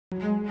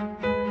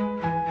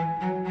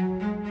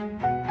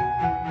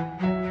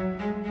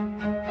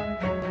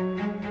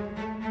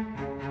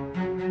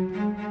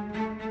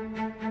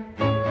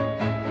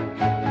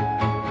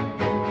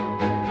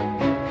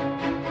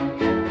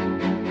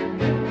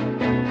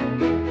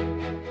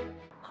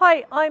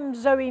Hi, I'm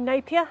Zoe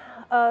Napier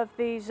of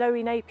the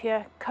Zoe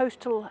Napier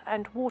Coastal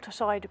and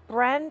Waterside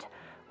brand,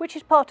 which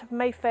is part of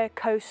Mayfair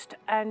Coast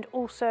and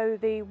also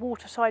the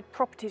Waterside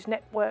Properties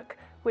Network,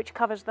 which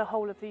covers the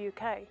whole of the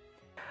UK.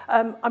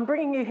 I'm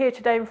bringing you here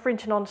today in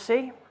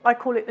Frinton-on-Sea. I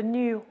call it the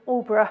new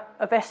Aldeburgh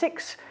of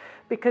Essex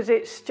because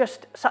it's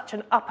just such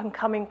an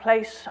up-and-coming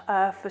place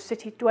for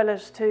city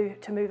dwellers to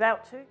move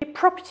out to. The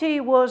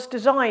property was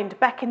designed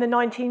back in the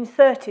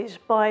 1930s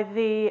by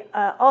the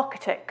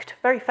architect,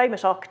 very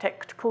famous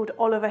architect called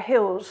Oliver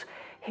Hills.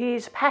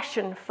 His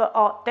passion for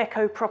Art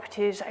Deco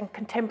properties and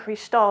contemporary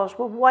styles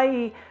were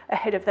way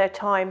ahead of their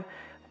time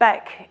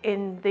back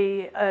in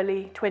the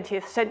early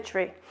 20th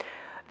century.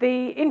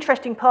 The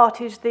interesting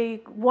part is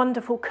the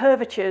wonderful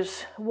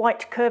curvatures,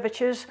 white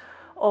curvatures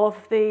of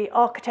the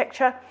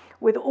architecture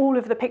with all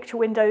of the picture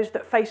windows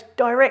that face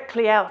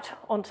directly out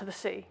onto the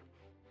sea.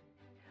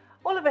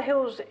 Oliver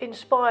Hills'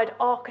 inspired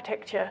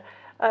architecture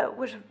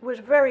was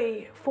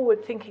very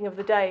forward-thinking of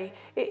the day.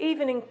 It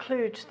even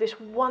includes this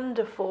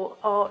wonderful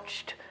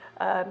arched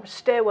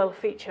stairwell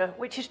feature,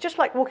 which is just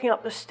like walking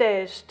up the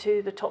stairs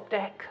to the top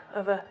deck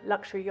of a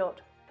luxury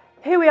yacht.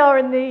 Here we are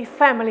in the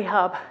family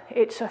hub.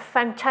 It's a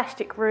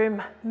fantastic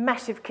room,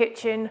 massive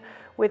kitchen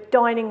with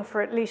dining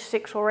for at least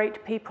 6 or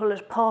 8 people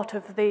as part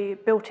of the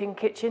built-in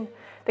kitchen.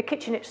 The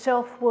kitchen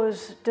itself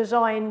was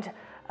designed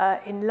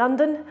in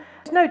London.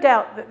 There's no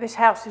doubt that this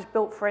house is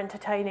built for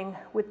entertaining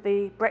with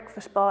the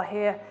breakfast bar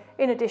here,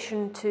 in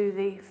addition to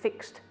the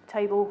fixed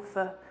table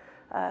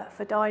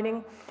for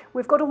dining.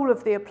 We've got all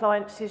of the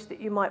appliances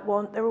that you might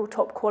want. They're all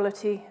top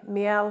quality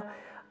Miele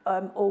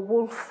or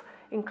Wolf,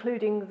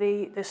 including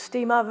the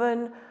steam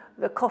oven,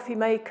 the coffee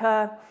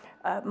maker,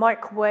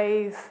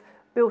 microwave,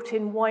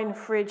 built-in wine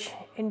fridge,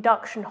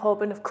 induction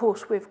hob, and of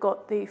course we've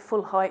got the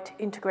full-height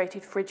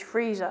integrated fridge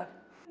freezer.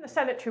 The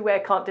sanitary ware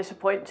can't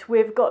disappoint.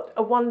 We've got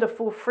a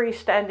wonderful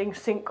freestanding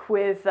sink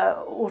with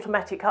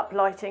automatic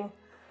uplighting.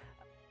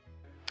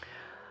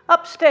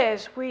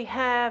 Upstairs we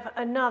have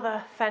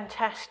another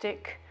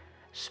fantastic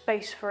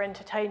space for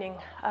entertaining,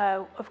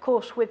 of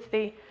course with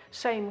the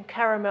same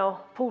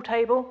caramel pool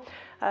table.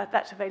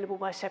 That's available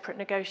by separate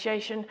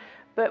negotiation,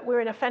 but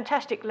we're in a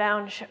fantastic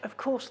lounge. Of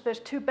course there's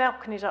 2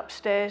 balconies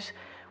upstairs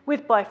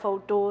with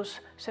bifold doors,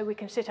 so we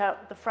can sit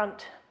out the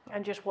front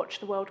and just watch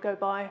the world go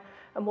by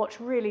and watch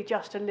really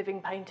just a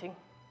living painting.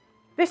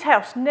 This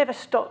house never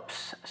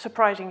stops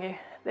surprising you.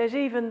 There's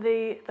even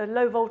the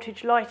low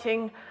voltage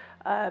lighting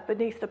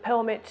beneath the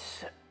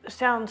pelmets,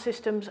 sound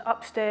systems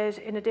upstairs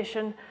in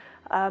addition,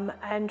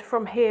 and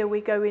from here we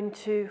go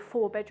into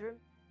 4 bedrooms.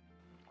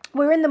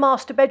 We're in the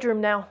master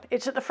bedroom now.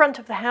 It's at the front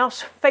of the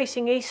house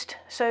facing east,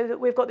 so that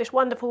we've got this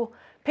wonderful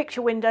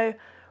picture window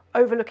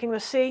overlooking the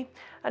sea,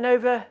 and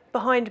over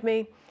behind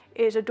me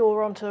is a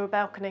door onto a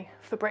balcony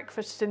for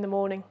breakfasts in the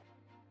morning.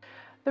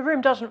 The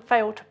room doesn't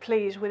fail to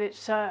please with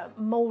its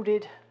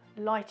moulded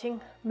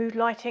lighting, mood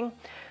lighting.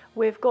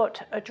 We've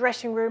got a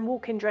dressing room,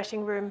 walk-in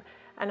dressing room,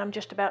 and I'm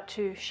just about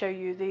to show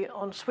you the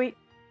ensuite.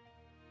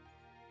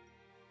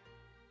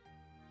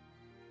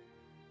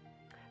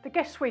 The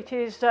guest suite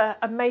is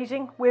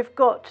amazing. We've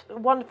got a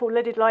wonderful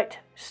leaded light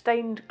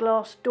stained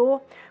glass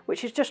door,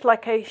 which is just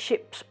like a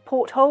ship's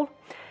porthole,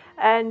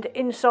 and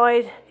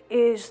inside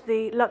is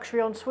the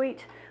luxury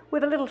ensuite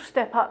with a little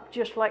step up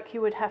just like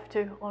you would have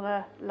to on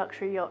a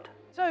luxury yacht.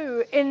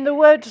 So, in the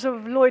words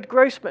of Lloyd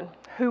Grossman,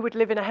 who would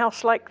live in a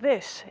house like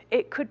this?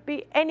 It could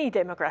be any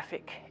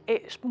demographic.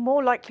 It's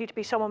more likely to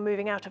be someone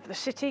moving out of the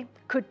city,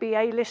 could be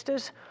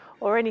A-listers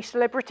or any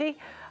celebrity,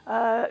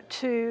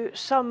 to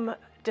some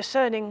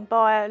discerning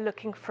buyer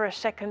looking for a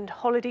second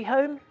holiday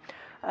home,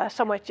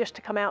 somewhere just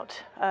to come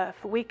out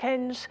for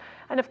weekends.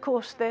 And of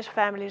course there's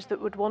families that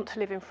would want to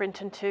live in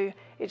Frinton too.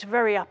 It's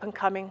very up and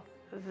coming.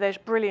 There's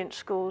brilliant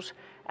schools,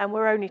 and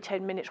we're only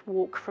 10 minutes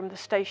walk from the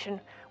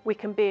station. We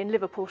can be in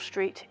Liverpool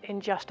Street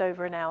in just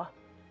over an hour.